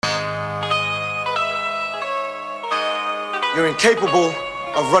You're incapable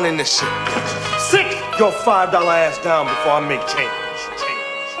of running this shit. Sit your $5 ass down before I make change.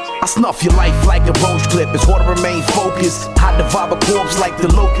 I snuff your life like a roach clip. It's hard to remain focused. I devour a corpse like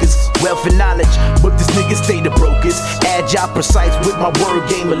the locust. Wealth and knowledge, but this nigga stay the brokest. Agile, precise with my word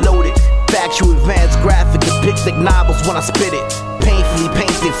game loaded. Factual, advanced, graphic, depict like novels when I spit it. Painfully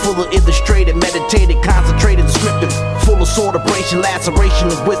painted, full of illustrated, meditated, concentrated, descriptive. Full of sword abrasion, laceration,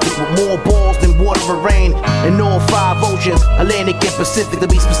 linguistic, with more balls than water and rain. In all 5 oceans, Atlantic and Pacific, to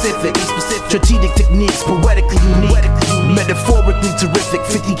be specific. Strategic techniques, poetically unique. Metaphorically terrific.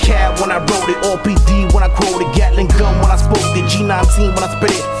 50 cal when I wrote it, all PD when I quoted, Gatling gun when I spoke it, G19 when I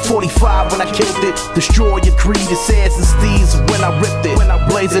spit it, 45 when I killed it. Destroy your creed, assassins, steeds when I ripped it.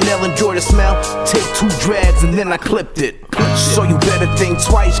 Blazing L, enjoy the smell. Take 2 drags and then I clipped it. So you better think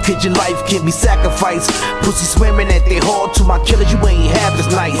twice, kid, your life can't be sacrificed. Pussy swimming at their heart, to my killers, you ain't half as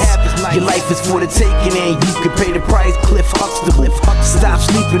nice. Your life is for the taking and you can pay the price. Cliff Huxtable. Stop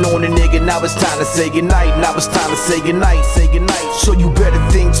sleeping on a nigga, now it's time to say goodnight. Now it's time to say goodnight. So you better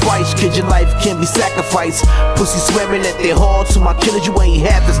think twice, kid, your life can't be sacrificed. Pussy swimming at their heart, to my killers, you ain't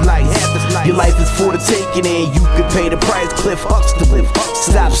half as nice. Your life is for the taking and you can pay the price. Cliff Huxtable.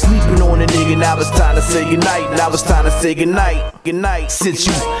 Stop sleeping on a nigga, now it's time to say goodnight. Now it's time to say goodnight. Since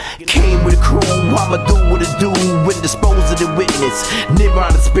you came with a crew, I'ma do what it do and dispose of the witness.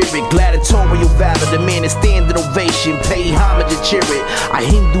 Nirvana spirit, gladiatorial valor, demand a standing ovation. Pay homage and cheer it. I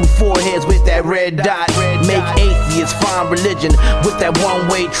Hindu foreheads with that red dot. Make atheists find religion with that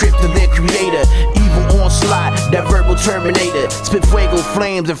one-way trip to their creator. Evil onslaught, that verbal terminator. Spit fuego,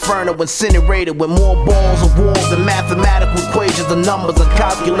 flames, inferno, incinerator. With more balls of walls and mathematical equations, the numbers and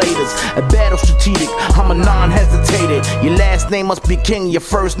calculators. A battle strategic, I'm a non-hesitator. Your last name must be King, your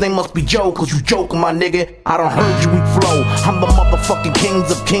first name must be Joe, cause you joking, my nigga. I done heard you weak flow. I'm the motherfucking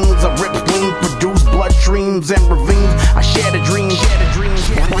kings of kings. I rip clean, produce bloodstreams and ravines. I share the dreams.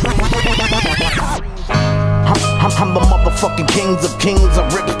 I'm the motherfucking kings of kings. I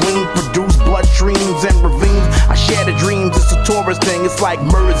rip clean, produce bloodstreams and ravines. I share the dreams. It's a Taurus thing. It's like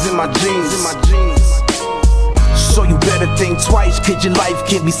murders in my jeans. So you better think twice, kid, your life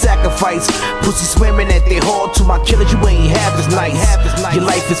can't be sacrificed. Pussy swimming at their heart, to my killers, you ain't half as nice. Your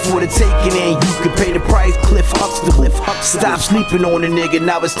life is for the taking and you can pay the price. Cliff Huxtable. Stop sleeping on a nigga,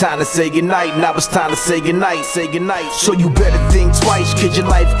 now it's time to say goodnight. Now it's time to say goodnight. So you better think twice, kid, your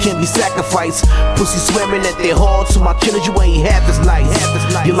life can't be sacrificed. Pussy swimming at their heart, to my killers, you ain't half as nice.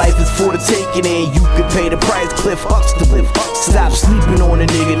 Your life is for the taking and you can pay the price. Cliff Huxtable. Stop sleeping on a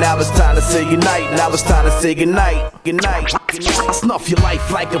nigga, now it's time to say goodnight. Now it's time to say goodnight. I snuff your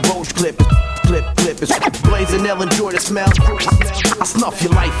life like a roach clip. It's blazing L, enjoy the smell. I snuff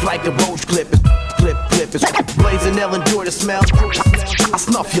your life like a roach clip. It's blazing L, enjoy the smell. I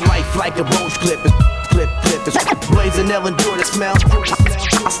snuff your life like a roach clip. It's blazing L, enjoy the smell.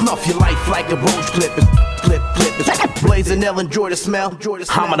 I snuff your life like a roach clip. It's blazing L, enjoy the smell.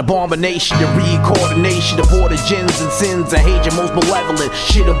 I'm an abomination, the re-coordination of all the gins and sins. I hate your most malevolent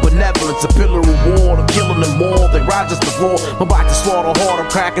shit of benevolence. A pillar of war, I'm killing them all. They rise just before. I'm about to slaughter hard. I'm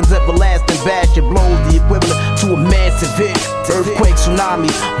Kraken's everlasting bash. It blows the equivalent to a massive hit. Earthquake,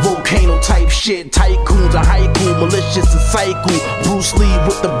 tsunami, volcano type shit. Tycoons and haiku, malicious and psycho. Bruce Lee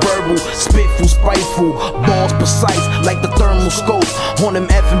with the verbal, spitful, spiteful. Balls precise like the thermal scope. On them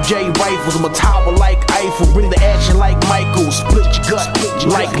FMJ rifles, I'm a tower like Eiffel. Bring the action like Michael. Split your gut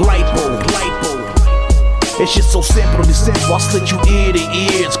like lipo. It's just so simple to be simple. I slit you ear to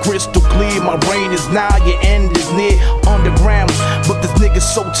ear, it's crystal clear. My brain is now, your end is near. Underground, but this nigga's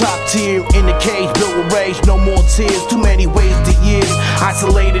so top tier. In the cage, built with rage, no more tears. Too many wasted years.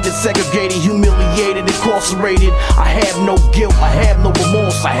 Isolated and segregated, humiliated, incarcerated. I have no guilt, I have no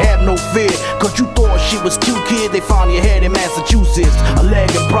remorse, I have no fear. Cause you thought shit was cute, kid. They found your head in Massachusetts. A leg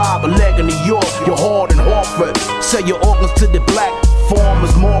in Prague, a leg in New York. Your heart in Hartford. Sell your organs to the black. Form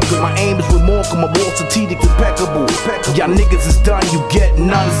is market, my aim is remarkable, my wall strategic impeccable. Y'all niggas is done, you get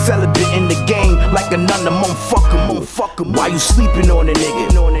none. Celibate in the game, like a nun, a motherfucker. Why you sleeping on a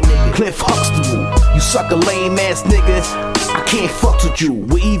nigga? Cliff Huxtable, you suck a lame ass nigga. I can't fuck with you,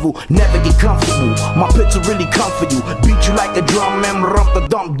 we're evil, never get comfortable. My pits will really come for you, beat you like a drum and rump the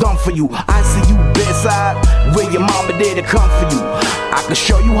dump for you. I see you bedside, where your mama there to come for you. I can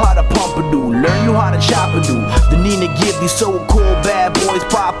show you how to pump and do, learn you how to chop and do. The Nina give these so-called bad boys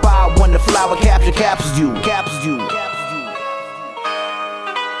pop out when the flower captures you.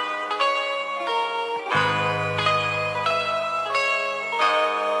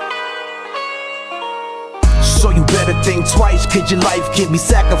 So you better think twice, cause your life can be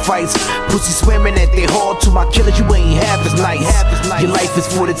sacrificed. Pussy swimming at their heart, to my killers, you ain't half as nice. Your life is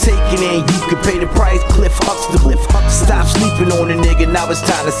for the taking and you can pay the price. Cliff Huxtable. Stop sleeping on a nigga, now it's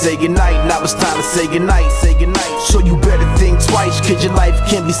time to say goodnight. Now it's time to say goodnight. So you better think twice, cause your life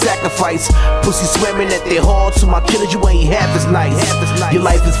can be sacrificed. Pussy swimming at their heart, to my killers, you ain't half as nice. Your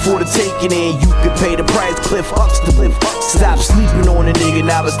life is for the taking and you can pay the price. Cliff Huxtable. Stop sleeping on a nigga,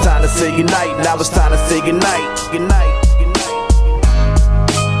 now it's time to say goodnight. Now it's time to say goodnight.